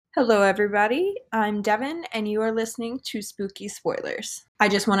Hello, everybody. I'm Devin, and you are listening to Spooky Spoilers. I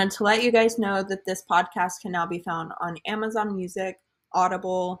just wanted to let you guys know that this podcast can now be found on Amazon Music,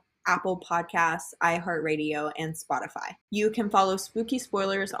 Audible, Apple Podcasts, iHeartRadio, and Spotify. You can follow Spooky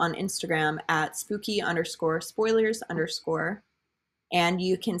Spoilers on Instagram at spooky_spoilers_, and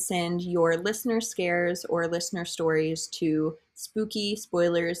you can send your listener scares or listener stories to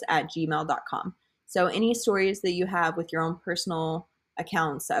spookyspoilers@gmail.com. So any stories that you have with your own personal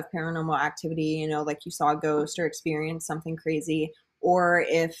accounts of paranormal activity, like you saw a ghost or experienced something crazy, or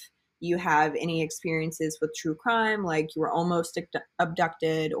if you have any experiences with true crime, like you were almost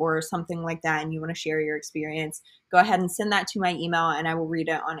abducted or something like that, and you want to share your experience, go ahead and send that to my email, and I will read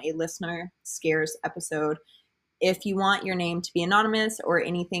it on a listener scares episode. If you want your name to be anonymous or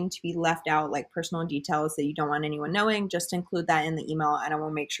anything to be left out, like personal details that you don't want anyone knowing, just include that in the email, and I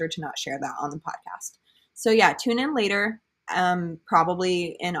will make sure to not share that on the podcast. So yeah, tune in later,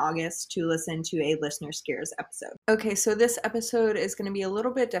 probably in August, to listen to a listener scares episode. Okay, so this episode is going to be a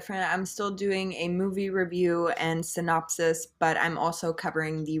little bit different. I'm still doing a movie review and synopsis, but I'm also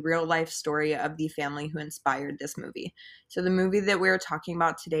covering the real life story of the family who inspired this movie. So the movie that we're talking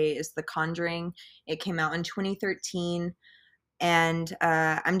about today is The Conjuring. It came out in 2013, and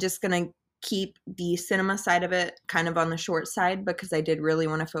I'm just going to keep the cinema side of it kind of on the short side because I did really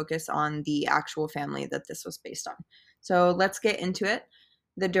want to focus on the actual family that this was based on. So let's get into it.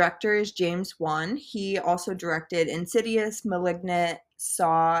 The director is James Wan. He also directed Insidious, Malignant,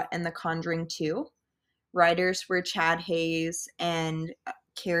 Saw, and The Conjuring 2. Writers were Chad Hayes and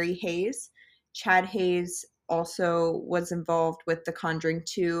Carrie Hayes. Chad Hayes also was involved with The Conjuring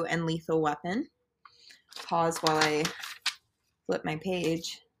 2 and Lethal Weapon. Pause while I flip my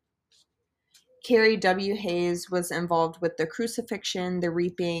page. Carrie W. Hayes was involved with The Crucifixion, The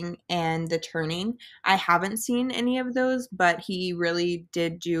Reaping, and The Turning. I haven't seen any of those, but he really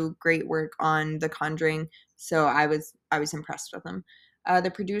did do great work on The Conjuring, so I was impressed with him.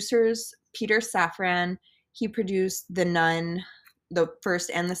 The producers, Peter Safran, he produced The Nun, the first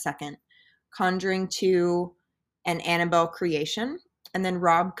and the second, Conjuring 2, and Annabelle Creation. And then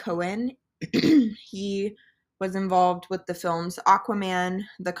Rob Cohen, he was involved with the films Aquaman,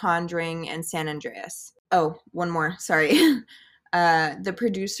 The Conjuring, and San Andreas. Oh, one more, sorry. The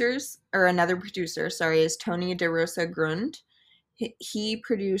producers, or another producer, sorry, is Tony DeRosa Grund. He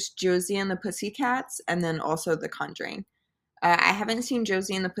produced Josie and the Pussycats and then also The Conjuring. I haven't seen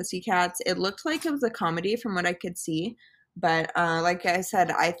Josie and the Pussycats. It looked like it was a comedy from what I could see. But like I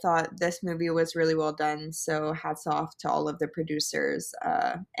said, I thought this movie was really well done. So hats off to all of the producers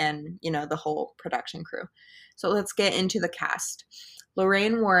and, the whole production crew. So let's get into the cast.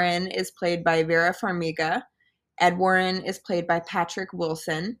 Lorraine Warren is played by Vera Farmiga. Ed Warren is played by Patrick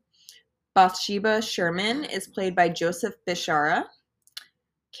Wilson. Bathsheba Sherman is played by Joseph Bishara.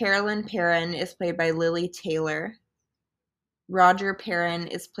 Carolyn Perron is played by Lily Taylor. Roger Perron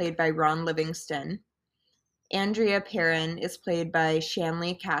is played by Ron Livingston. Andrea Perron is played by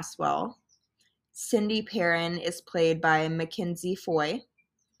Shanley Caswell. Cindy Perron is played by Mackenzie Foy.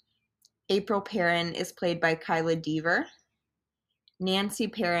 April Perron is played by Kyla Deaver. Nancy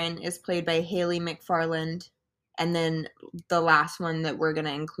Perron is played by Haley McFarland. And then the last one that we're going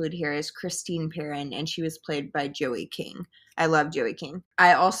to include here is Christine Perron, and she was played by Joey King. I love Joey King.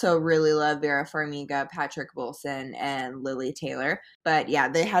 I also really love Vera Farmiga, Patrick Wilson, and Lily Taylor. But yeah,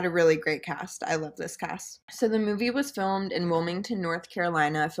 they had a really great cast. I love this cast. So the movie was filmed in Wilmington, North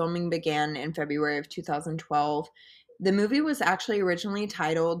Carolina. Filming began in February of 2012. The movie was actually originally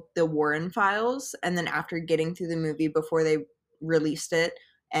titled The Warren Files, and then after getting through the movie before they released it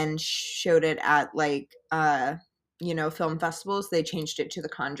and showed it at film festivals, they changed it to The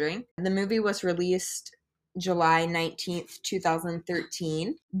Conjuring. The movie was released July 19th,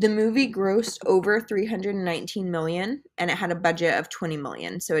 2013. The movie grossed over $319 million, and it had a budget of $20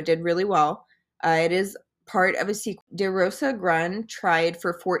 million, so it did really well. It is part of a sequel. DeRosa Grund tried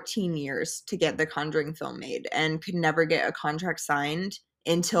for 14 years to get the Conjuring film made and could never get a contract signed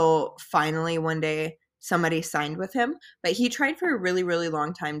until finally one day somebody signed with him. But he tried for a really, really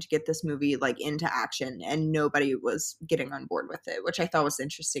long time to get this movie into action, and nobody was getting on board with it, which I thought was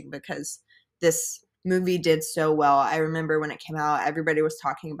interesting because this movie did so well. I remember when it came out, everybody was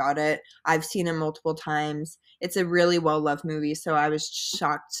talking about it. I've seen it multiple times. It's a really well-loved movie, so I was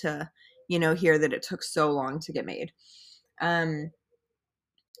shocked to, hear that it took so long to get made.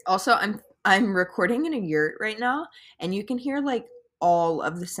 Also, I'm recording in a yurt right now, and you can hear all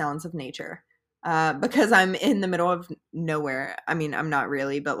of the sounds of nature. Because I'm in the middle of nowhere. I mean, I'm not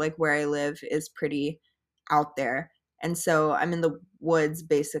really, but where I live is pretty out there. And so I'm in the woods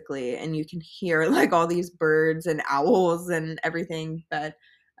basically, and you can hear all these birds and owls and everything. But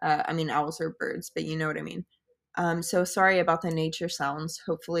I mean, owls are birds, but you know what I mean. So sorry about the nature sounds.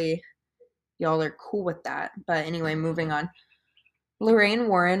 Hopefully, y'all are cool with that. But anyway, moving on. Lorraine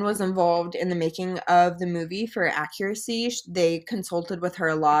Warren was involved in the making of the movie for accuracy. They consulted with her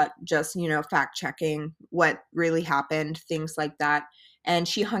a lot, just, fact checking what really happened, things like that. And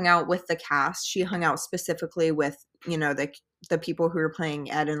she hung out with the cast. She hung out specifically with, the people who were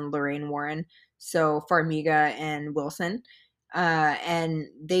playing Ed and Lorraine Warren. So Farmiga and Wilson. And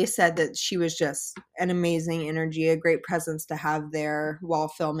they said that she was just an amazing energy, a great presence to have there while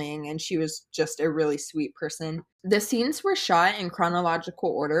filming, and she was just a really sweet person. The scenes were shot in chronological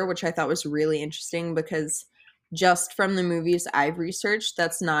order, which I thought was really interesting because just from the movies I've researched,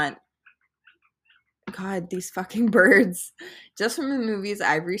 that's not, God, these fucking birds. Just from the movies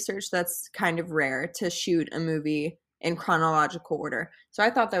I've researched, that's kind of rare to shoot a movie in chronological order. So I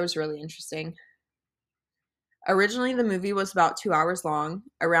thought that was really interesting. Originally, the movie was about 2 hours long.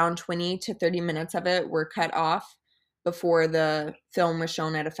 Around 20 to 30 minutes of it were cut off before the film was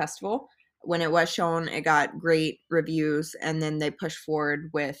shown at a festival. When it was shown, it got great reviews, and then they pushed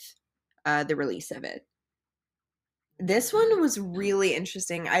forward with the release of it. This one was really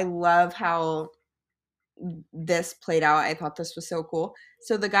interesting. I love how this played out. I thought this was so cool.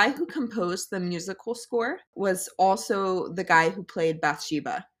 So, the guy who composed the musical score was also the guy who played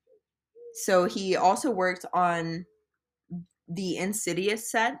Bathsheba. So, he also worked on the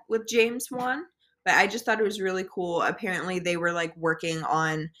Insidious set with James Wan, but I just thought it was really cool. Apparently, they were like working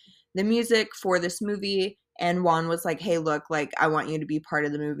on the music for this movie, and Wan was like, "Hey, look, like I want you to be part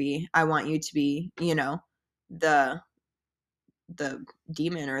of the movie. I want you to be, the the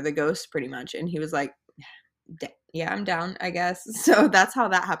demon or the ghost, pretty much." And he was like, yeah, I'm down, I guess. So that's how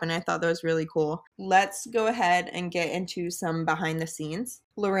that happened. I thought that was really cool. Let's go ahead and get into some behind the scenes.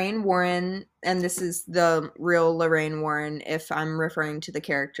 Lorraine Warren, and this is the real Lorraine Warren. If I'm referring to the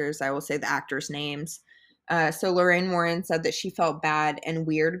characters, I will say the actors' names. So Lorraine Warren said that she felt bad and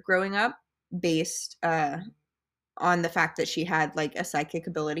weird growing up based on the fact that she had like a psychic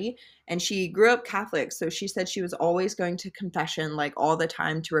ability, and she grew up Catholic. So she said she was always going to confession like all the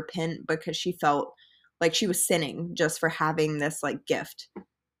time to repent because she felt like she was sinning just for having this like gift.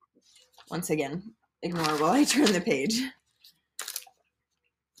 Once again, ignore while I turn the page.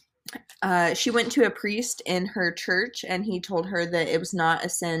 She went to a priest in her church, and he told her that it was not a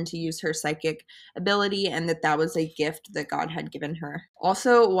sin to use her psychic ability and that that was a gift that God had given her.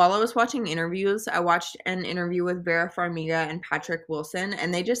 Also, while I was watching interviews, I watched an interview with Vera Farmiga and Patrick Wilson,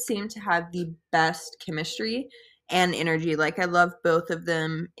 and they just seemed to have the best chemistry and energy. Like, I love both of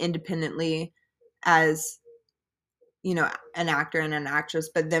them independently as an actor and an actress,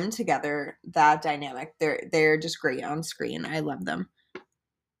 but them together, that dynamic, they're just great on screen. I love them.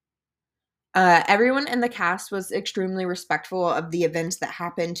 Everyone in the cast was extremely respectful of the events that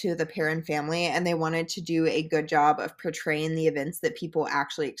happened to the Perron family, and they wanted to do a good job of portraying the events that people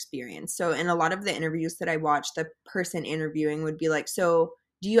actually experienced. So, in a lot of the interviews that I watched, the person interviewing would be like, "So,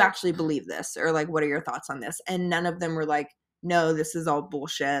 do you actually believe this?" Or, like, "What are your thoughts on this?" And none of them were like, "No, this is all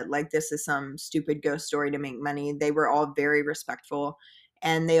bullshit. Like, this is some stupid ghost story to make money." They were all very respectful,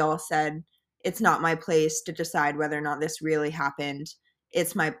 and they all said, "It's not my place to decide whether or not this really happened.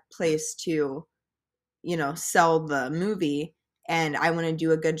 It's my place to, sell the movie, and I want to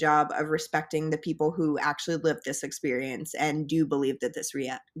do a good job of respecting the people who actually lived this experience and do believe that this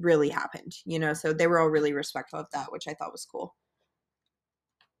really happened." So they were all really respectful of that, which I thought was cool.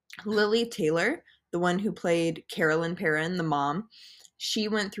 Lily Taylor, the one who played Carolyn Perron, the mom, she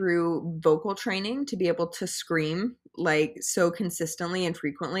went through vocal training to be able to scream like so consistently and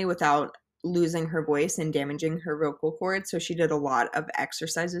frequently without losing her voice and damaging her vocal cords. So she did a lot of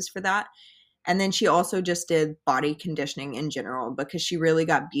exercises for that. And then she also just did body conditioning in general because she really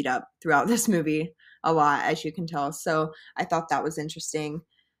got beat up throughout this movie a lot, as you can tell. So I thought that was interesting.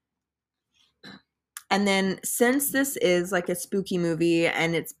 And then since this is like a spooky movie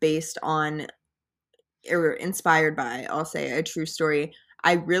and it's based on or inspired by, I'll say, a true story,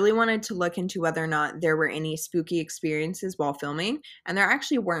 I really wanted to look into whether or not there were any spooky experiences while filming, and there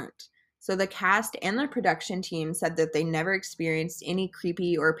actually weren't. So the cast and the production team said that they never experienced any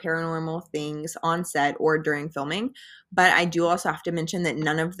creepy or paranormal things on set or during filming, but I do also have to mention that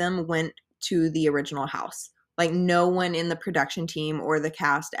none of them went to the original house. Like, no one in the production team or the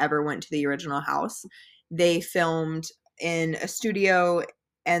cast ever went to the original house. They filmed in a studio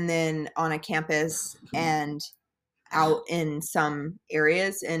and then on a campus and out in some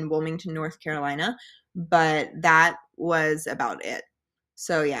areas in Wilmington, North Carolina, but that was about it.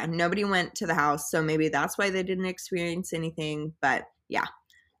 So yeah, nobody went to the house, so maybe that's why they didn't experience anything, but yeah.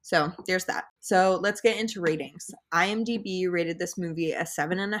 So there's that. So let's get into ratings. IMDb rated this movie a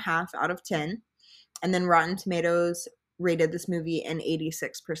 7.5 out of 10. And then Rotten Tomatoes rated this movie an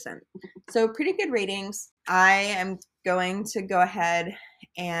 86%. So pretty good ratings. I am going to go ahead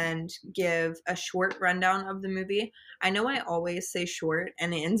and give a short rundown of the movie. I know I always say short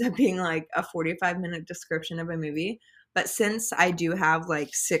and it ends up being like a 45-minute description of a movie. But since I do have like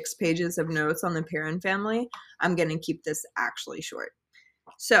 6 pages of notes on the Perron family, I'm going to keep this actually short.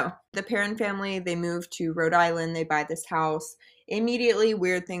 So the Perron family, they move to Rhode Island. They buy this house. Immediately,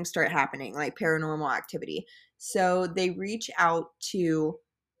 weird things start happening, like paranormal activity. So they reach out to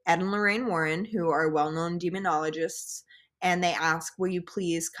Ed and Lorraine Warren, who are well-known demonologists, and they ask, will you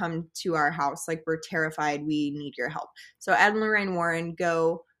please come to our house? Like, we're terrified. We need your help. So Ed and Lorraine Warren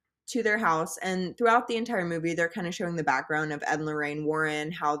go to their house, and throughout the entire movie they're kind of showing the background of Ed and Lorraine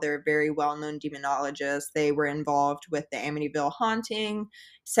Warren, how they're very well-known demonologists. They were involved with the Amityville haunting,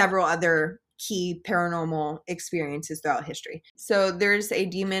 several other key paranormal experiences throughout history. So there's a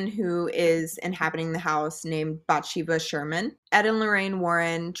demon who is inhabiting the house named Bathsheba Sherman. Ed and Lorraine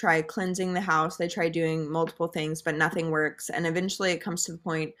Warren try cleansing the house. They try doing multiple things, but nothing works, and eventually it comes to the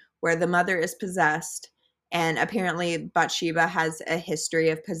point where the mother is possessed. And apparently Bathsheba has a history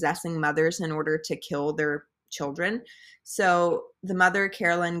of possessing mothers in order to kill their children. So the mother,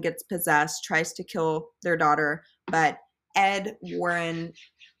 Carolyn, gets possessed, tries to kill their daughter, but Ed Warren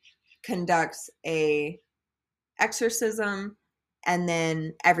conducts a exorcism, and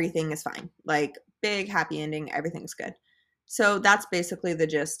then everything is fine. Like, big happy ending, everything's good. So that's basically the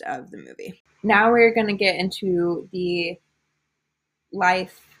gist of the movie. Now we're going to get into the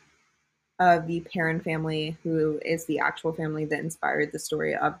life of the Perron family, who is the actual family that inspired the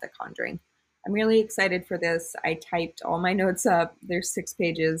story of The Conjuring. I'm really excited for this. I typed all my notes up. There's 6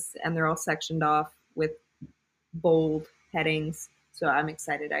 pages, and they're all sectioned off with bold headings. So I'm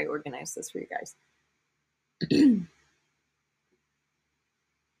excited I organized this for you guys.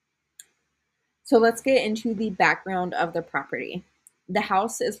 So let's get into the background of the property. The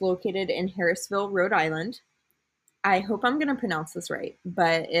house is located in Harrisville, Rhode Island. I hope I'm going to pronounce this right,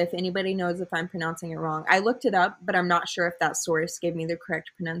 but if anybody knows if I'm pronouncing it wrong, I looked it up, but I'm not sure if that source gave me the correct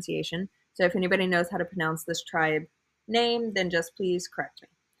pronunciation. So if anybody knows how to pronounce this tribe name, then just please correct me.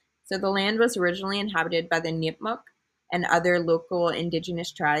 So the land was originally inhabited by the Nipmuc and other local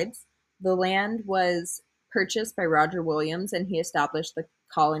indigenous tribes. The land was purchased by Roger Williams, and he established the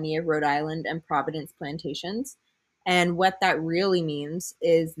colony of Rhode Island and Providence plantations. And what that really means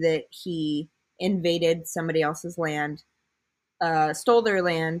is that he invaded somebody else's land, stole their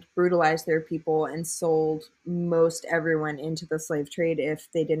land, brutalized their people, and sold most everyone into the slave trade if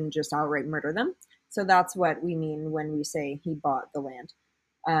they didn't just outright murder them. So that's what we mean when we say he bought the land.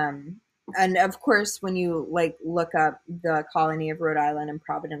 And of course, when you like look up the colony of Rhode Island and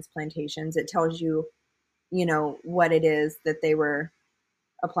Providence plantations, it tells you, you know, what it is that they were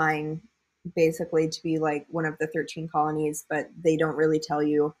applying basically to be like one of the 13 colonies, but they don't really tell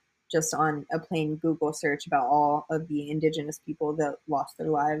you just on a plain Google search about all of the indigenous people that lost their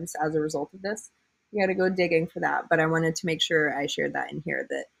lives as a result of this. You got to go digging for that. But I wanted to make sure I shared that in here,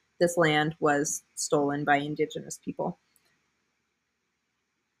 that this land was stolen by indigenous people.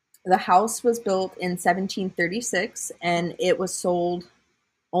 The house was built in 1736, and it was sold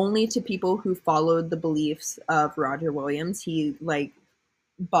only to people who followed the beliefs of Roger Williams. He like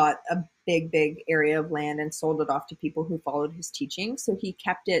bought a big area of land and sold it off to people who followed his teaching. So he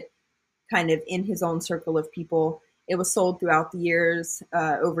kept it kind of in his own circle of people. It was sold throughout the years,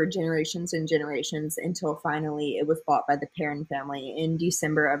 over generations and generations, until finally it was bought by the Perron family in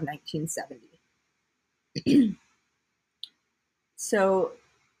December of 1970. So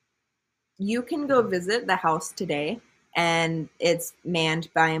you can go visit the house today, and it's manned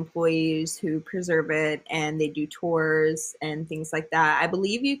by employees who preserve it, and they do tours and things like that. I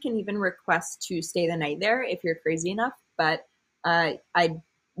believe you can even request to stay the night there if you're crazy enough, but I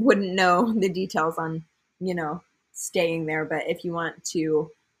wouldn't know the details on, you know, staying there. But if you want to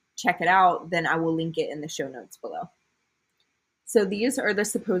check it out, then I will link it in the show notes below. So these are the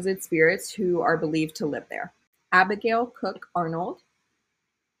supposed spirits who are believed to live there. Abigail Cook Arnold.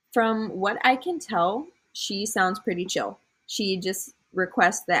 From what I can tell, she sounds pretty chill. She just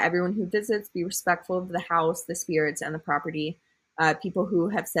requests that everyone who visits be respectful of the house, the spirits, and the property. People who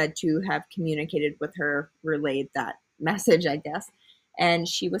have said to have communicated with her relayed that message, I guess. And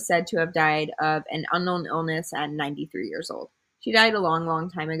she was said to have died of an unknown illness at 93 years old. She died a long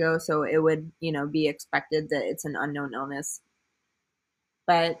time ago, so it would, you know, be expected that it's an unknown illness.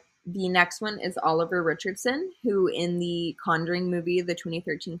 But the next one is Oliver Richardson, who in the Conjuring movie, the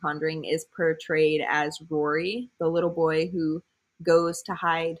 2013 Conjuring, is portrayed as Rory, the little boy who goes to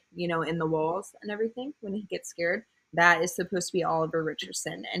hide, in the walls and everything when he gets scared. That is supposed to be Oliver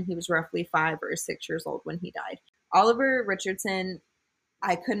Richardson, and he was roughly 5 or 6 years old when he died. Oliver Richardson,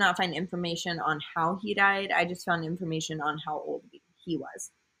 I could not find information on how he died. I just found information on how old he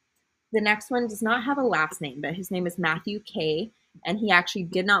was. The next one does not have a last name, but his name is Matthew K., and he actually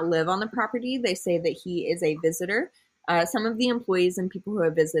did not live on the property. They say that he is a visitor. Some of the employees and people who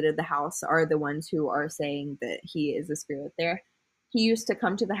have visited the house are the ones who are saying that he is a spirit there. He used to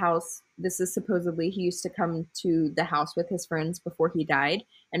come to the house. This is supposedly he used to come to the house with his friends before he died,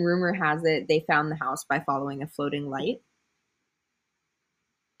 and rumor has it they found the house by following a floating light.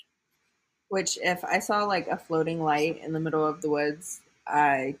 Which, if I saw like a floating light in the middle of the woods,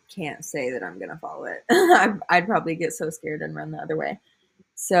 I can't say that I'm gonna follow it. I'd probably get so scared and run the other way.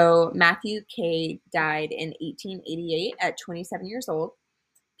 So Matthew K. died in 1888 at 27 years old.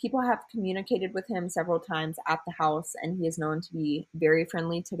 People have communicated with him several times at the house, and he is known to be very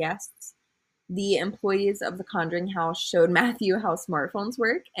friendly to guests. The employees of the Conjuring house showed Matthew how smartphones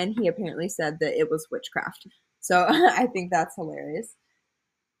work, and he apparently said that it was witchcraft. So I think that's hilarious.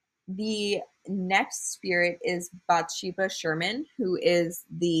 The next spirit is Bathsheba Sherman, who is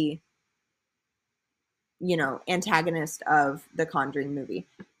the antagonist of the Conjuring movie.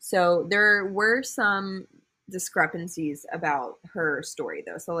 So there were some discrepancies about her story,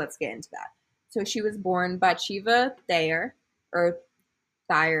 though. So let's get into that. So she was born Bathsheba Thayer, or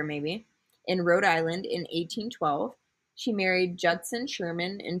Thayer maybe, in Rhode Island in 1812. She married Judson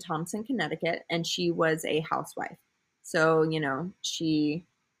Sherman in Thompson, Connecticut, and she was a housewife. So, she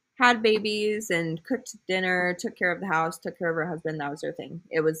had babies and cooked dinner, took care of the house, took care of her husband. That was her thing.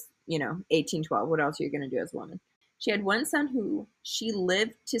 It was, 1812. What else are you going to do as a woman? She had one son who she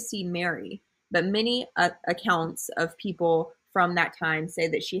lived to see marry, but many accounts of people from that time say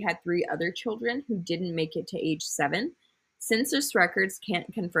that she had 3 other children who didn't make it to age 7. Census records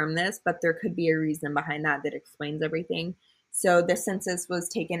can't confirm this, but there could be a reason behind that that explains everything. So the census was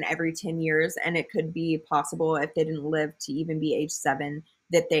taken every 10 years, and it could be possible if they didn't live to even be age 7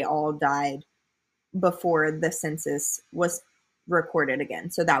 that they all died before the census was recorded again.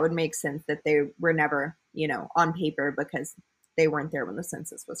 So that would make sense that they were never, on paper because they weren't there when the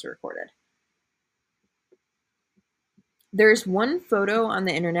census was recorded. There's one photo on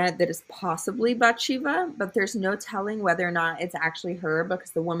the internet that is possibly Bathsheba, but there's no telling whether or not it's actually her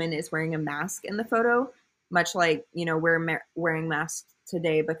because the woman is wearing a mask in the photo, much like, we're wearing masks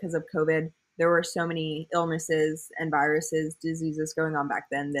today because of COVID. There were so many illnesses and viruses, diseases going on back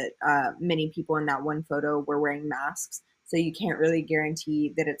then that many people in that one photo were wearing masks. So you can't really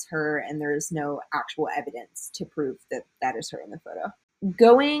guarantee that it's her, and there's no actual evidence to prove that that is her in the photo.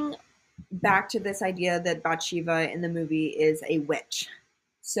 Going back to this idea that Bathsheba in the movie is a witch.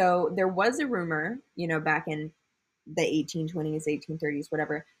 So there was a rumor, back in the 1820s, 1830s,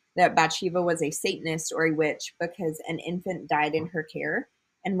 whatever, that Bathsheba was a Satanist or a witch because an infant died in her care.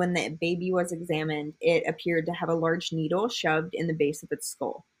 And when the baby was examined, it appeared to have a large needle shoved in the base of its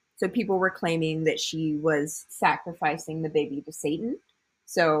skull. So people were claiming that she was sacrificing the baby to Satan.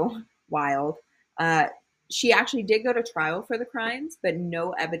 So wild. She actually did go to trial for the crimes, but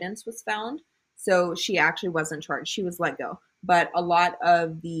no evidence was found. So she actually wasn't charged. She was let go. But a lot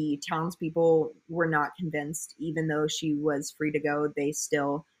of the townspeople were not convinced, even though she was free to go. They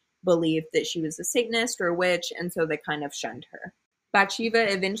still believed that she was a Satanist or a witch, and so they kind of shunned her.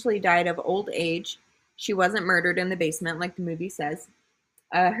 Bathsheba eventually died of old age. She wasn't murdered in the basement like the movie says.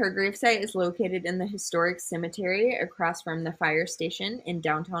 Her gravesite is located in the historic cemetery across from the fire station in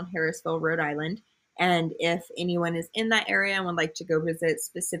downtown Harrisville, Rhode Island. And if anyone is in that area and would like to go visit,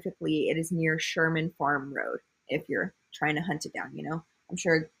 specifically, it is near Sherman Farm Road if you're trying to hunt it down, I'm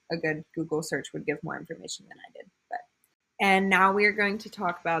sure a good Google search would give more information than I did. And now we are going to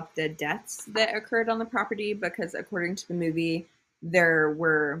talk about the deaths that occurred on the property because according to the movie, there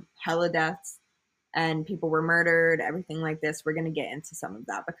were hella deaths and people were murdered, everything like this. We're going to get into some of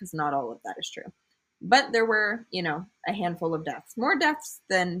that because not all of that is true. But there were, a handful of deaths. More deaths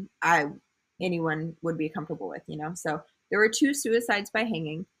than anyone would be comfortable with, So there were 2 suicides by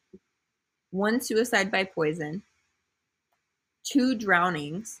hanging, 1 suicide by poison, 2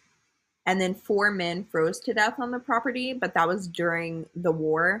 drownings, and then 4 men froze to death on the property, but that was during the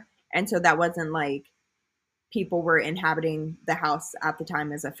war. And so that wasn't like people were inhabiting the house at the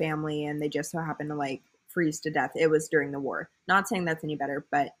time as a family and they just so happened to like freeze to death. It was during the war. Not saying that's any better,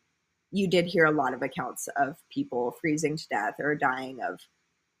 but you did hear a lot of accounts of people freezing to death or dying of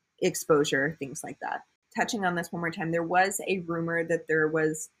exposure, things like that. Touching on this one more time, there was a rumor that there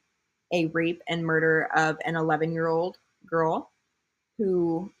was a rape and murder of an 11-year-old girl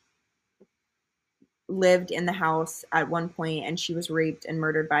who lived in the house at one point and she was raped and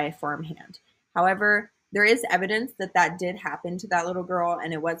murdered by a farmhand. However, there is evidence that that did happen to that little girl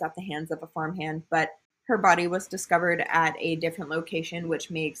and it was at the hands of a farmhand, but her body was discovered at a different location, which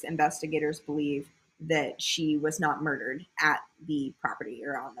makes investigators believe that she was not murdered at the property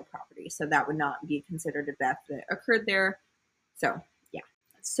or on the property. So that would not be considered a death that occurred there. So, yeah.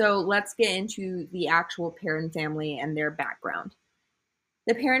 So let's get into the actual Perron family and their background.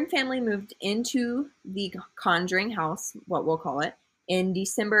 The Perron family moved into the Conjuring house, what we'll call it, in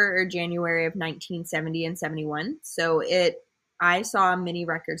December or January of 1970 and 71. So I saw many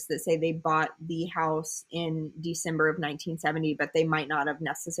records that say they bought the house in December of 1970, but they might not have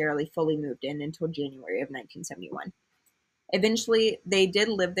necessarily fully moved in until January of 1971. Eventually, they did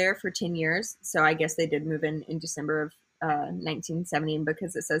live there for 10 years. So I guess they did move in December of 1970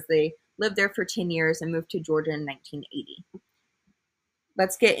 because it says they lived there for 10 years and moved to Georgia in 1980.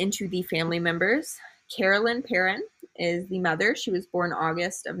 Let's get into the family members. Carolyn Perron is the mother. She was born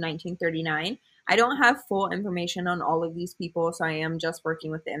August of 1939. I don't have full information on all of these people, so I am just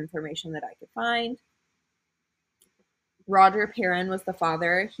working with the information that I could find. Roger Perron was the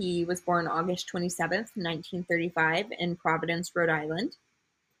father. He was born August 27th, 1935 in Providence, Rhode Island.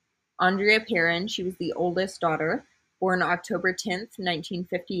 Andrea Perron, she was the oldest daughter, born October 10th,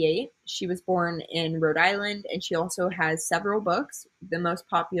 1958. She was born in Rhode Island, and she also has several books, the most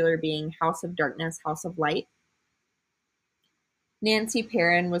popular being House of Darkness, House of Light. Nancy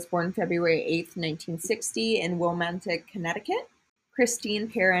Perron was born February 8th, 1960 in Wilmington, Connecticut. Christine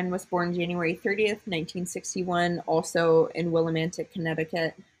Perron was born January 30th, 1961, also in Wilmington,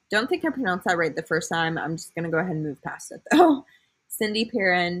 Connecticut. Don't think I pronounced that right the first time. I'm just going to go ahead and move past it, though. Cindy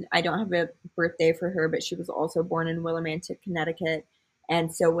Perron, I don't have a birthday for her, but she was also born in Willimantic, Connecticut,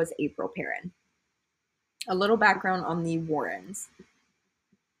 and so was April Perron. A little background on the Warrens.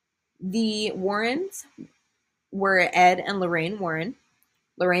 The Warrens were Ed and Lorraine Warren.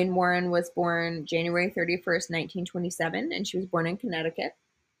 Lorraine Warren was born January 31st, 1927, and she was born in Connecticut.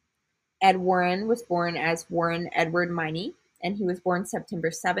 Ed Warren was born as Warren Edward Miney, and he was born September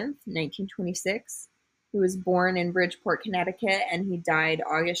 7th, 1926. He was born in Bridgeport, Connecticut, and he died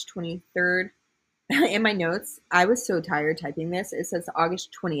August 23rd. In my notes, I was so tired typing this. It says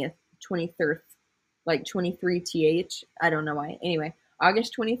August 20th, 23rd, like 23th. I don't know why. Anyway,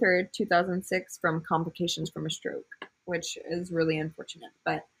 August 23rd, 2006, from complications from a stroke, which is really unfortunate.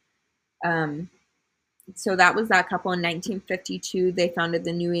 But so that was that couple. In 1952, they founded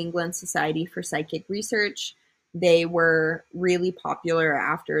the New England Society for Psychic Research. They were really popular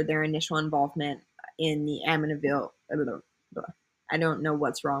after their initial involvement in the Amityville. I don't know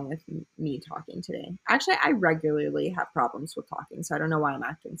what's wrong with me talking today. Actually, I regularly have problems with talking, so I don't know why I'm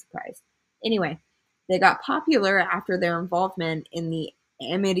acting surprised. Anyway, they got popular after their involvement in the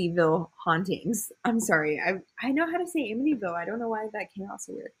Amityville hauntings. I'm sorry, I know how to say Amityville. I don't know why that came out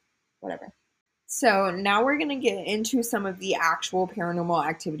so weird. Whatever. So now we're going to get into some of the actual paranormal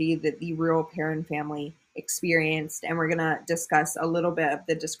activity that the real Perron family experienced, and we're going to discuss a little bit of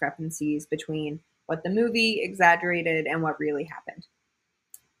the discrepancies between what the movie exaggerated and what really happened.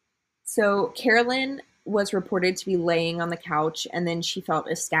 So Carolyn was reported to be laying on the couch, and then she felt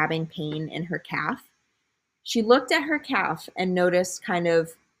a stabbing pain in her calf. She looked at her calf and noticed kind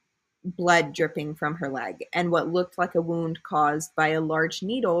of blood dripping from her leg and what looked like a wound caused by a large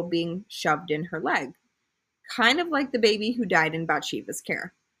needle being shoved in her leg, kind of like the baby who died in Bathsheba's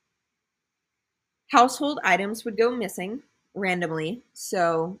care. Household items would go missing randomly.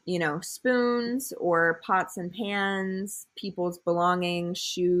 So, spoons or pots and pans, people's belongings,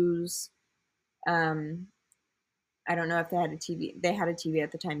 shoes. I don't know if they had a TV. They had a TV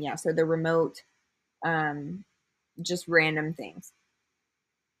at the time, yeah. So the remote, just random things.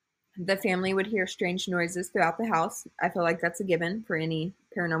 The family would hear strange noises throughout the house. I feel like that's a given for any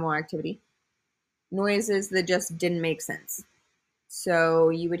paranormal activity. Noises that just didn't make sense. So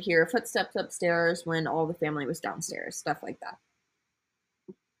you would hear footsteps upstairs when all the family was downstairs, stuff like that.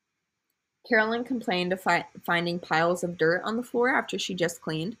 Carolyn complained of finding piles of dirt on the floor after she just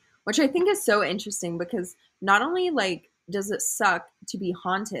cleaned, which I think is so interesting because not only does it suck to be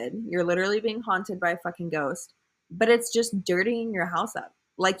haunted, you're literally being haunted by a fucking ghost, but it's just dirtying your house up.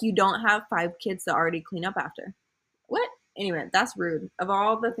 Like you don't have 5 kids to already clean up after. What? Anyway, that's rude. Of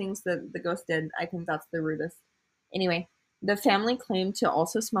all the things that the ghost did, I think that's the rudest. Anyway, the family claimed to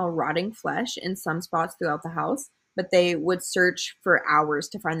also smell rotting flesh in some spots throughout the house, but they would search for hours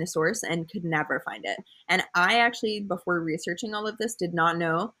to find the source and could never find it. And I actually, before researching all of this, did not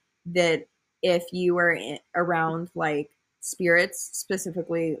know that if you were around spirits,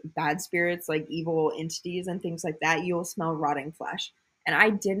 specifically bad spirits, like evil entities and things like that, you'll smell rotting flesh. And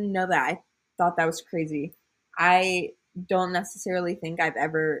I didn't know that. thought that was crazy. I don't necessarily think I've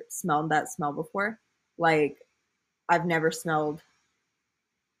ever smelled that smell before. Like, I've never smelled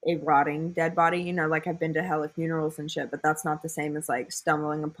a rotting dead body. You know, like I've been to hella funerals and shit, but that's not the same as like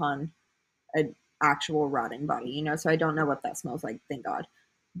stumbling upon an actual rotting body, you know? So I don't know what that smells like, thank God.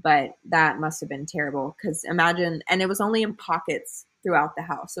 But that must have been terrible because imagine, and it was only in pockets throughout the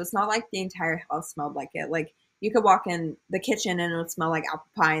house. So it's not like the entire house smelled like it. Like you could walk in the kitchen and it would smell like apple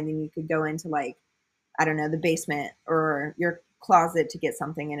pie, and then you could go into like, I don't know, the basement or your closet to get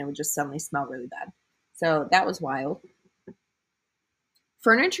something and it would just suddenly smell really bad. So that was wild.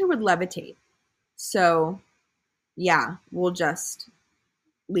 Furniture would levitate. So yeah, we'll just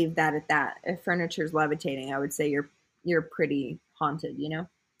leave that at that. If furniture's levitating, I would say you're pretty haunted, you know?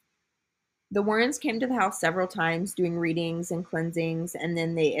 The Warrens came to the house several times doing readings and cleansings, and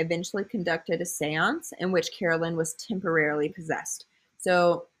then they eventually conducted a seance in which Carolyn was temporarily possessed.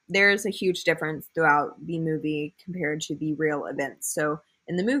 So there's a huge difference throughout the movie compared to the real events. So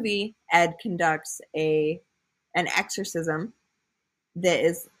in the movie, Ed conducts an exorcism that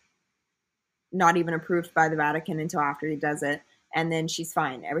is not even approved by the Vatican until after he does it, and then she's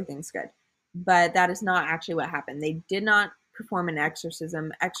fine, everything's good. But that is not actually what happened. They did not perform an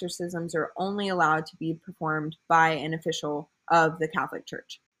exorcism. Exorcisms are only allowed to be performed by an official of the Catholic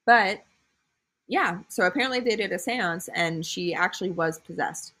Church. But yeah, so apparently they did a seance and she actually was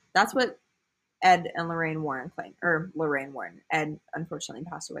possessed. That's what Ed and Lorraine Warren claim, or Lorraine Warren. Ed unfortunately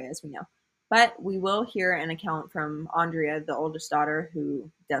passed away, as we know. But we will hear an account from Andrea, the oldest daughter, who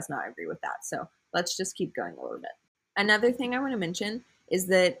does not agree with that. So let's just keep going a little bit. Another thing I want to mention is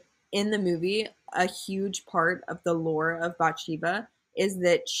that in the movie, a huge part of the lore of Bathsheba is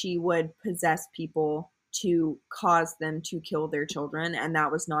that she would possess people to cause them to kill their children. And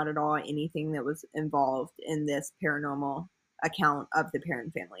that was not at all anything that was involved in this paranormal account of the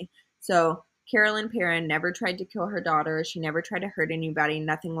Perron family. So Carolyn Perron never tried to kill her daughter. She never tried to hurt anybody,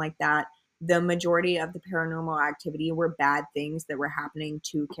 nothing like that. The majority of the paranormal activity were bad things that were happening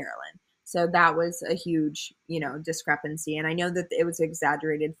to Carolyn. So that was a huge, discrepancy. And I know that it was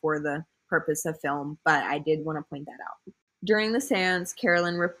exaggerated for the purpose of film, but I did want to point that out. During the seance,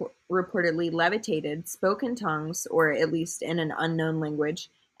 Carolyn reportedly levitated, spoke in tongues, or at least in an unknown language,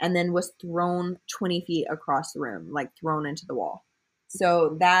 and then was thrown 20 feet across the room, like thrown into the wall.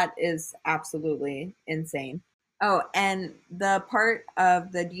 So that is absolutely insane. Oh, and the part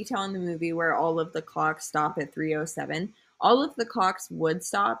of the detail in the movie where all of the clocks stop at 3:07, all of the clocks would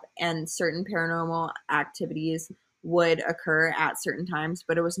stop and certain paranormal activities would occur at certain times,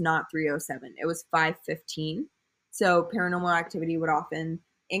 but it was not 3:07. It was 5:15. So paranormal activity would often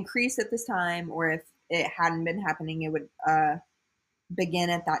increase at this time, or if it hadn't been happening, it would begin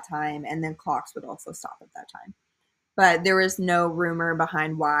at that time, and then clocks would also stop at that time. But there was no rumor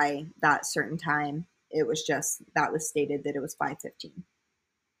behind why that certain time. It was just that was stated that it was 5:15.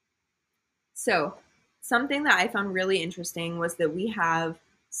 So something that I found really interesting was that we have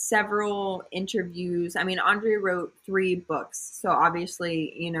several interviews. I mean, Andrea wrote 3 books. So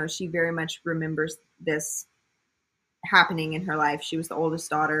obviously, she very much remembers this happening in her life. She was the oldest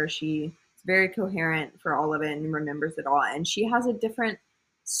daughter. She's very coherent for all of it and remembers it all. And she has a different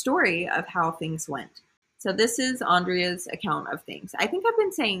story of how things went. So this is Andrea's account of things. I think I've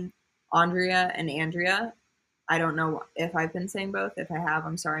been saying Andrea and Andrea. I don't know if I've been saying both. If I have,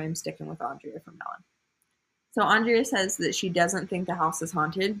 I'm sorry. I'm sticking with Andrea from now on. So Andrea says that she doesn't think the house is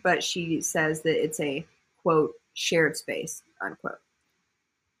haunted, but she says that it's a, quote, shared space, unquote.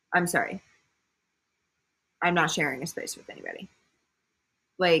 I'm sorry. I'm not sharing a space with anybody.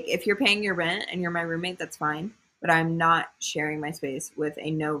 Like, if you're paying your rent and you're my roommate, that's fine. But I'm not sharing my space with a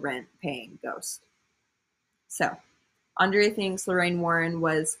no rent paying ghost. So, Andrea thinks Lorraine Warren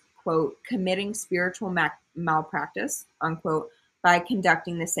was, quote, committing spiritual malpractice, unquote, by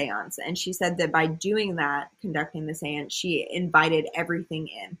conducting the seance. And she said that by doing that, conducting the seance, she invited everything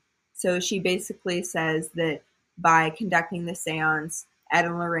in. So she basically says that by conducting the seance, Ed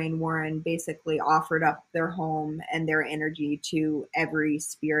and Lorraine Warren basically offered up their home and their energy to every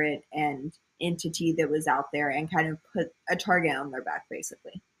spirit and entity that was out there and kind of put a target on their back,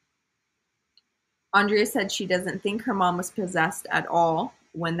 basically. Andrea said she doesn't think her mom was possessed at all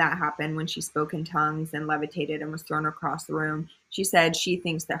when that happened, when she spoke in tongues and levitated and was thrown across the room. She said she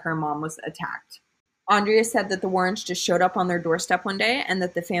thinks that her mom was attacked. Andrea said that the Warrens just showed up on their doorstep one day and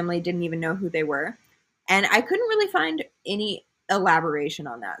that the family didn't even know who they were. And I couldn't really find any elaboration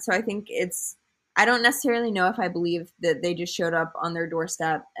on that. So I think I don't necessarily know if I believe that they just showed up on their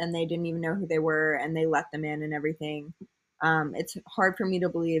doorstep and they didn't even know who they were and they let them in and everything. It's hard for me to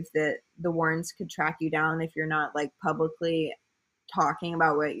believe that the Warrens could track you down if you're not like publicly talking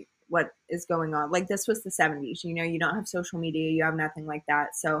about what what is going on. Like, this was the 70s, you know, you don't have social media, you have nothing like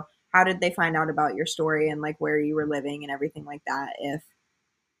that. So how did they find out about your story and like where you were living and everything like that if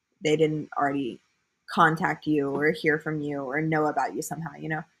they didn't already contact you or hear from you or know about you somehow, you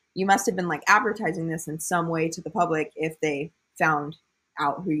know? You must have been like advertising this in some way to the public if they found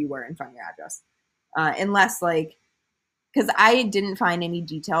out who you were and found your address. Unless like, because I didn't find any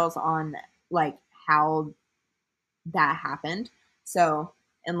details on like how that happened. So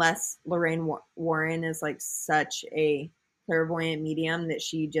unless Lorraine Warren is like such a clairvoyant medium that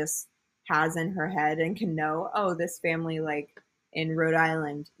she just has in her head and can know, oh, this family like in Rhode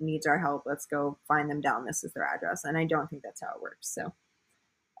Island needs our help. Let's go find them down. This is their address. And I don't think that's how it works. So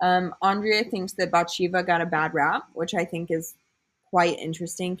Andrea thinks that Bathsheba got a bad rap, which I think is quite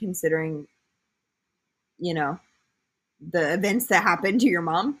interesting considering, you know, the events that happened to your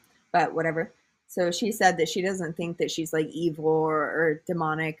mom, but whatever. So she said that she doesn't think that she's like evil or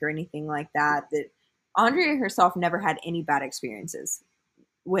demonic or anything like that. That Andrea herself never had any bad experiences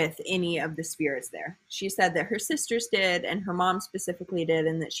with any of the spirits there. She said that her sisters did and her mom specifically did,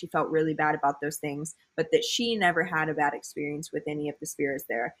 and that she felt really bad about those things, but that she never had a bad experience with any of the spirits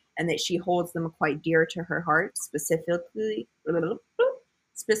there, and that she holds them quite dear to her heart, specifically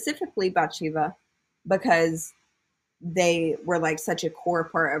Bathsheba, because they were like such a core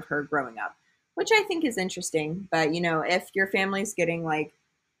part of her growing up, which I think is interesting. But you know, if your family's getting like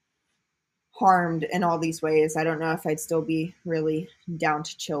harmed in all these ways, I don't know if I'd still be really down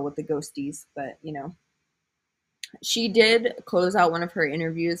to chill with the ghosties. But you know, she did close out one of her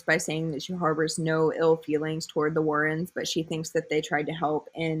interviews by saying that she harbors no ill feelings toward the Warrens, but she thinks that they tried to help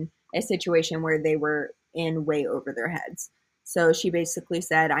in a situation where they were in way over their heads. So she basically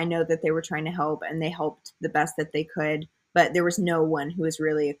said, I know that they were trying to help and they helped the best that they could, but there was no one who was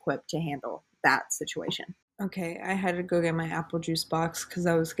really equipped to handle that situation. Okay, I had to go get my apple juice box because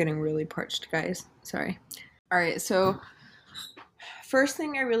I was getting really parched, guys. Sorry. All right, so first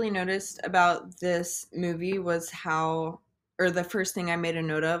thing I really noticed about this movie was how, or the first thing I made a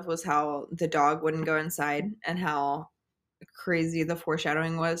note of was how the dog wouldn't go inside and how crazy the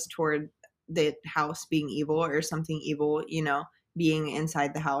foreshadowing was toward the house being evil or something evil, you know, being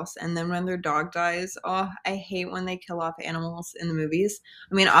inside the house. And then when their dog dies, oh, I hate when they kill off animals in the movies.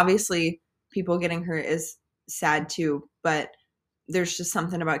 I mean, obviously, people getting hurt is sad too, but there's just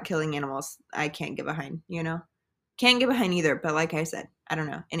something about killing animals I can't get behind, you know? Can't get behind either, but like I said, I don't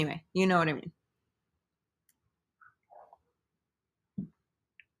know. Anyway, you know what I mean.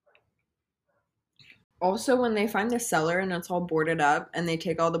 Also, when they find the cellar and it's all boarded up and they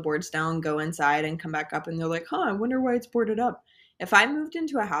take all the boards down, go inside and come back up and they're like, huh, I wonder why it's boarded up. If I moved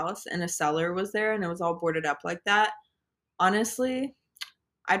into a house and a cellar was there and it was all boarded up like that, honestly,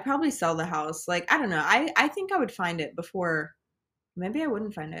 I'd probably sell the house. Like, I don't know. I think I would find it before. Maybe I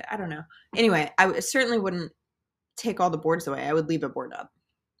wouldn't find it. I don't know. Anyway, certainly wouldn't take all the boards away. I would leave it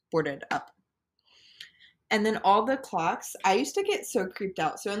boarded up. And then all the clocks, I used to get so creeped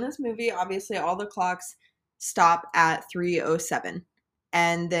out. So in this movie, obviously all the clocks stop at 3:07.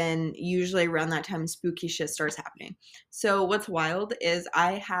 And then usually around that time spooky shit starts happening. So what's wild is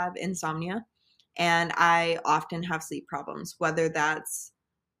I have insomnia and I often have sleep problems, whether that's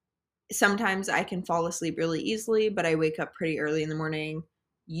sometimes I can fall asleep really easily, but I wake up pretty early in the morning,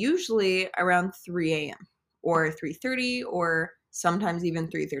 usually around 3 a.m. or 3:30 or sometimes even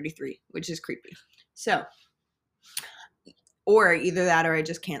 3:33, which is creepy. So or either that or I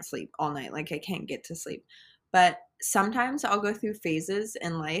just can't sleep all night. Like I can't get to sleep. But sometimes I'll go through phases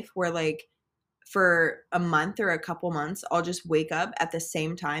in life where like for a month or a couple months, I'll just wake up at the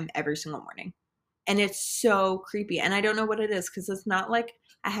same time every single morning. And it's so creepy. And I don't know what it is because it's not like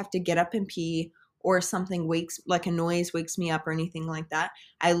I have to get up and pee or something wakes, like a noise wakes me up or anything like that.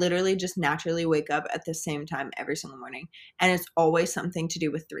 I literally just naturally wake up at the same time every single morning. And it's always something to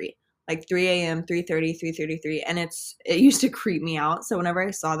do with three. Like 3 a.m., 3:30, 3:33. And it used to creep me out. So whenever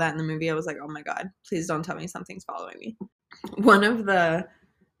I saw that in the movie, I was like, oh my God, please don't tell me something's following me. One of the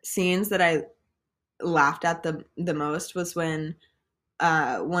scenes that I laughed at the most was when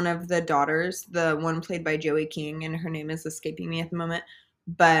one of the daughters, the one played by Joey King, and her name is escaping me at the moment,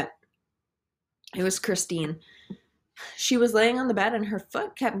 but it was Christine. She was laying on the bed and her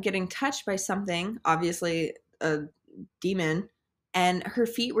foot kept getting touched by something, obviously a demon, and her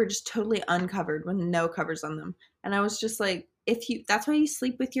feet were just totally uncovered with no covers on them. And I was just like, that's why you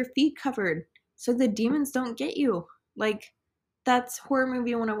sleep with your feet covered, so the demons don't get you. Like, that's horror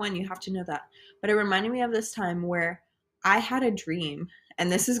movie 101. You have to know that. But it reminded me of this time where I had a dream,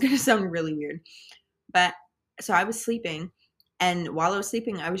 and this is going to sound really weird, but so I was sleeping, and while I was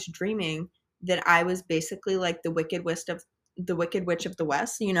sleeping, I was dreaming that I was basically like the Wicked Witch of the Wicked Witch of the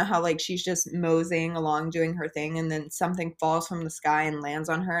West. You know how like she's just moseying along doing her thing and then something falls from the sky and lands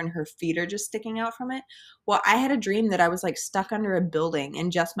on her and her feet are just sticking out from it. Well, I had a dream that I was like stuck under a building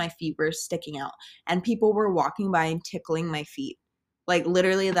and just my feet were sticking out and people were walking by and tickling my feet. Like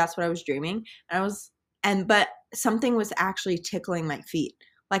literally that's what I was dreaming. But something was actually tickling my feet.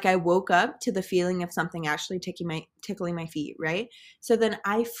 Like I woke up to the feeling of something actually tickling my feet, right? So then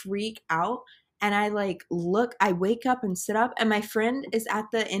I freak out and I like look, I wake up and sit up and my friend is at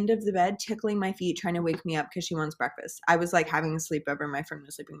the end of the bed tickling my feet trying to wake me up because she wants breakfast. I was like having a sleepover, my friend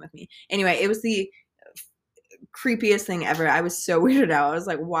was sleeping with me. Anyway, it was the creepiest thing ever. I was so weirded out. I was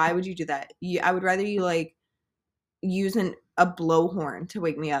like, why would you do that? I would rather you like use a blowhorn to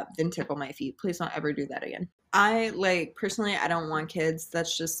wake me up than tickle my feet. Please don't ever do that again. I like personally, I don't want kids.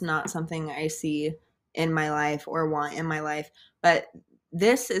 That's just not something I see in my life or want in my life. But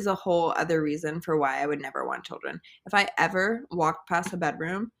this is a whole other reason for why I would never want children. If I ever walked past a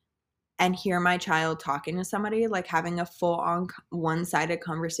bedroom and hear my child talking to somebody, like having a full on one sided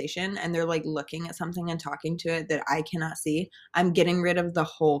conversation, and they're like looking at something and talking to it that I cannot see, I'm getting rid of the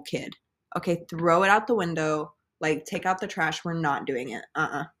whole kid. Okay, throw it out the window. Like, take out the trash. We're not doing it.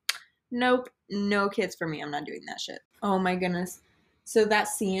 Nope. No kids for me. I'm not doing that shit. Oh my goodness. So that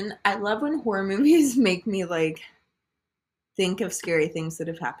scene, I love when horror movies make me like think of scary things that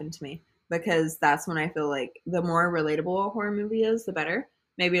have happened to me because that's when I feel like the more relatable a horror movie is, the better.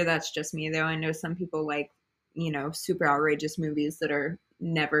 Maybe that's just me though. I know some people like, super outrageous movies that are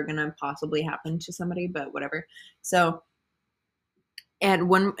never going to possibly happen to somebody, but whatever. So, and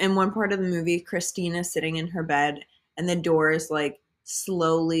in one part of the movie, Christine is sitting in her bed and the door is like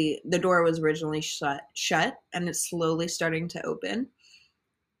the door was originally shut and it's slowly starting to open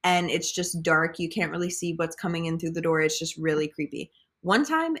and it's just dark. You can't really see what's coming in through the door. It's just really creepy. One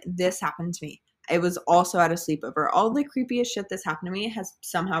time this happened to me. It was also at a sleepover. All the creepiest shit that's happened to me has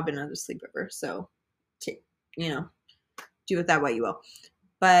somehow been at a sleepover. So, do with that what you will.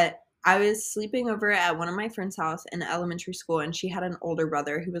 But I was sleeping over at one of my friend's house in elementary school, and she had an older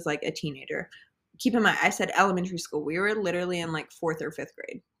brother who was like a teenager. Keep in mind, I said elementary school. We were literally in like 4th or 5th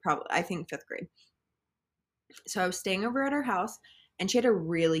grade. Probably, I think 5th grade. So I was staying over at her house, and she had a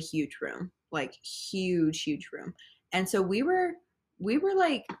really huge room, like huge, huge room. And so we were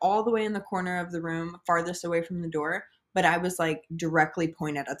like all the way in the corner of the room, farthest away from the door. But I was like directly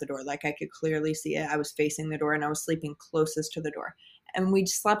pointed at the door. Like I could clearly see it. I was facing the door and I was sleeping closest to the door. And we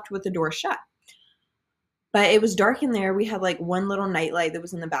slept with the door shut. But it was dark in there. We had like one little nightlight that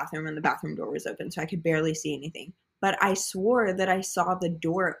was in the bathroom and the bathroom door was open. So I could barely see anything. But I swore that I saw the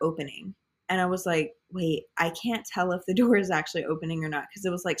door opening. And I was like, wait, I can't tell if the door is actually opening or not because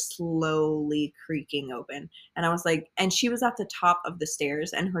it was like slowly creaking open. And I was like, and she was at the top of the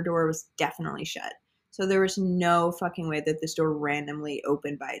stairs and her door was definitely shut. So there was no fucking way that this door randomly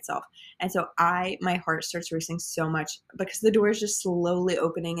opened by itself. And so my heart starts racing so much because the door is just slowly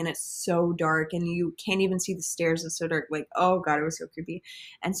opening and it's so dark and you can't even see the stairs. It's so dark. Like, oh God, it was so creepy.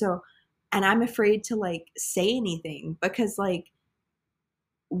 And I'm afraid to like say anything because like,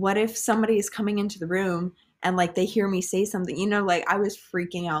 what if somebody is coming into the room and like they hear me say something, like I was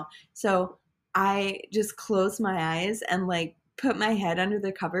freaking out. So I just closed my eyes and like put my head under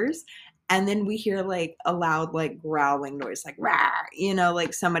the covers. And then we hear like a loud, like growling noise, like, rah,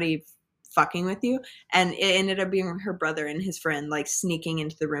 like somebody fucking with you. And it ended up being her brother and his friend, like sneaking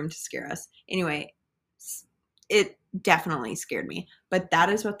into the room to scare us. Anyway, it definitely scared me. But that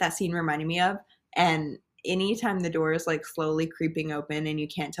is what that scene reminded me of. And anytime the door is like slowly creeping open and you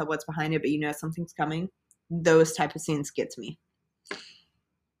can't tell what's behind it, but you know something's coming, those type of scenes get to me.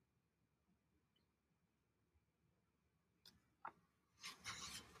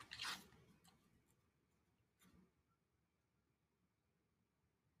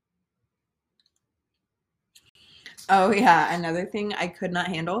 Oh yeah, another thing I could not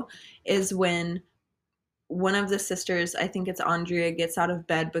handle is when one of the sisters, I think it's Andrea, gets out of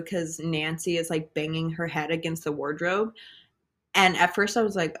bed because Nancy is like banging her head against the wardrobe. And at first I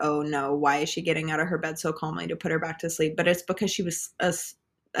was like, oh no, why is she getting out of her bed so calmly to put her back to sleep? But it's because she was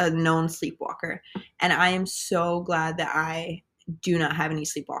a known sleepwalker. And I am so glad that I do not have any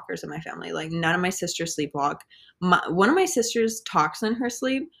sleepwalkers in my family. Like none of my sisters sleepwalk. One of my sisters talks in her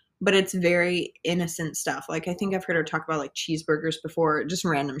sleep, but it's very innocent stuff. Like I think I've heard her talk about like cheeseburgers before, just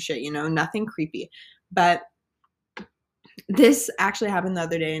random shit, nothing creepy. But this actually happened the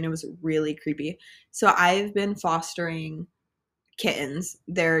other day and it was really creepy. So I've been fostering kittens.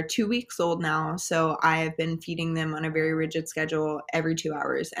 They're 2 weeks old now, so I've been feeding them on a very rigid schedule every 2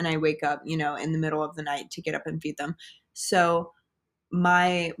 hours, and I wake up, in the middle of the night to get up and feed them. So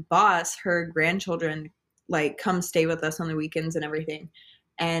my boss, her grandchildren like come stay with us on the weekends and everything.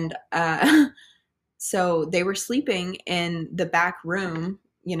 And so they were sleeping in the back room,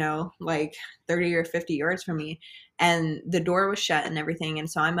 like 30 or 50 yards from me, and the door was shut and everything. And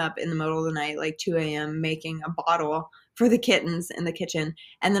so I'm up in the middle of the night, like 2 a.m., making a bottle for the kittens in the kitchen.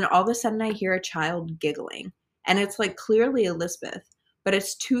 And then all of a sudden I hear a child giggling, and it's like clearly Elizabeth, but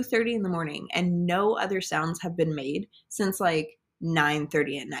it's 2:30 in the morning and no other sounds have been made since like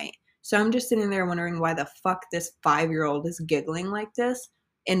 9:30 at night. So I'm just sitting there wondering why the fuck this 5-year-old is giggling like this.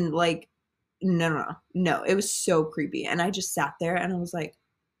 And like, no, it was so creepy. And I just sat there and I was like,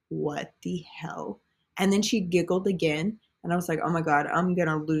 what the hell? And then she giggled again. And I was like, oh my God, I'm going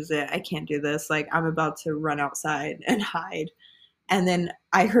to lose it. I can't do this. Like, I'm about to run outside and hide. And then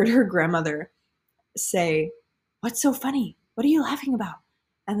I heard her grandmother say, what's so funny? What are you laughing about?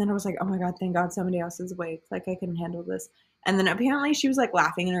 And then I was like, oh my God, thank God somebody else is awake. Like, I can handle this. And then apparently she was like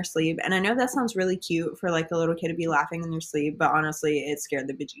laughing in her sleep. And I know that sounds really cute for like a little kid to be laughing in their sleep, but honestly, it scared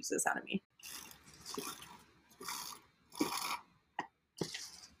the bejesus out of me.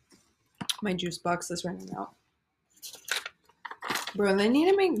 My juice box is running out. Bro, they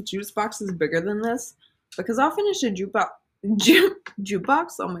need to make juice boxes bigger than this, because I'll finish a jukebox.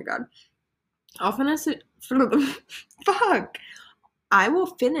 Oh my God. I'll finish it. Fuck. I will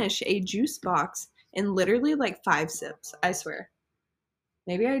finish a juice box in literally like 5 sips. I swear.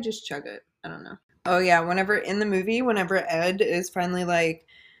 Maybe I just chug it. I don't know. Oh yeah, whenever in the movie, whenever Ed is finally like,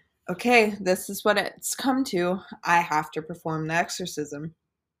 okay, this is what it's come to, I have to perform the exorcism.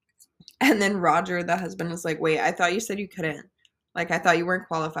 And then Roger, the husband, is like, wait, I thought you said you couldn't. Like, I thought you weren't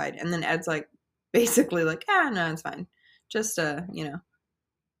qualified. And then Ed's like, basically like, no, it's fine. Just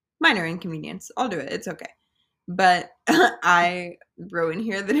minor inconvenience. I'll do it. It's okay. But I wrote in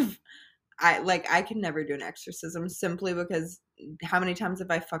here that if I can never do an exorcism, simply because how many times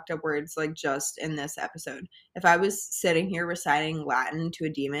have I fucked up words like just in this episode? If I was sitting here reciting Latin to a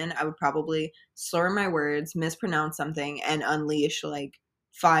demon, I would probably slur my words, mispronounce something, and unleash like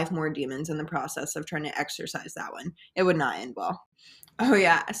 5 more demons in the process of trying to exorcise that one. It would not end well. Oh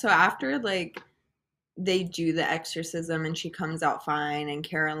yeah. So after like they do the exorcism and she comes out fine and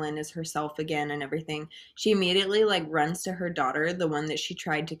Carolyn is herself again and everything, she immediately like runs to her daughter, the one that she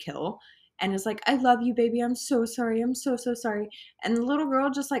tried to kill, and is like, I love you, baby. I'm so sorry. I'm so sorry. And the little girl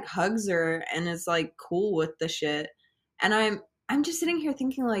just like hugs her and is like cool with the shit. And I'm just sitting here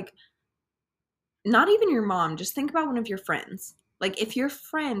thinking like, not even your mom, just think about one of your friends. Like if your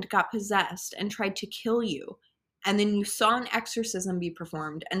friend got possessed and tried to kill you, and then you saw an exorcism be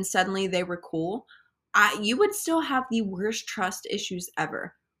performed and suddenly they were cool, you would still have the worst trust issues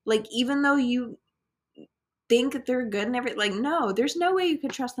ever. Like, even though you think that they're good and everything, like, no, there's no way you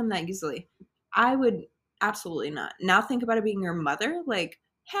could trust them that easily. I would absolutely not. Now think about it being your mother. Like,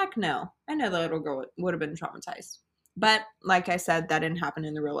 heck no. I know the little girl would have been traumatized. But like I said, that didn't happen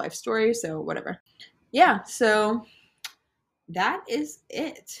in the real life story, so whatever. Yeah, so that is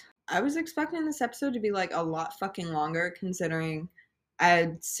it. I was expecting this episode to be like a lot fucking longer, considering I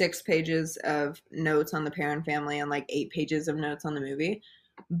had 6 pages of notes on the Perron family and like 8 pages of notes on the movie.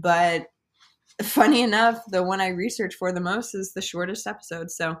 But funny enough, the one I researched for the most is the shortest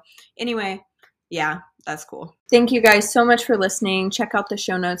episode. So anyway, yeah, that's cool. Thank you guys so much for listening. Check out the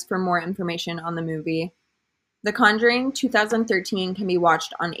show notes for more information on the movie. The Conjuring 2013 can be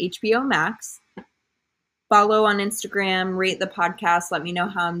watched on HBO Max. Follow on Instagram, rate the podcast, let me know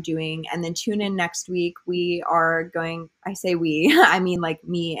how I'm doing, and then tune in next week. We are going, I say we, I mean like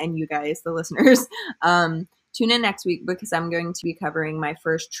me and you guys, the listeners. Tune in next week because I'm going to be covering my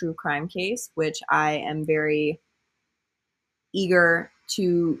first true crime case, which I am very eager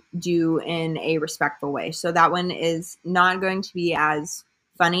to do in a respectful way. So that one is not going to be as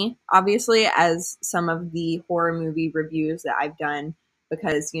funny, obviously, as some of the horror movie reviews that I've done,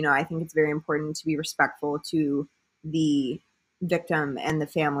 because, I think it's very important to be respectful to the victim and the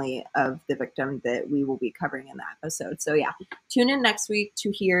family of the victim that we will be covering in that episode. So yeah, tune in next week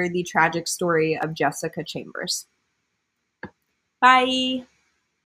to hear the tragic story of Jessica Chambers. Bye!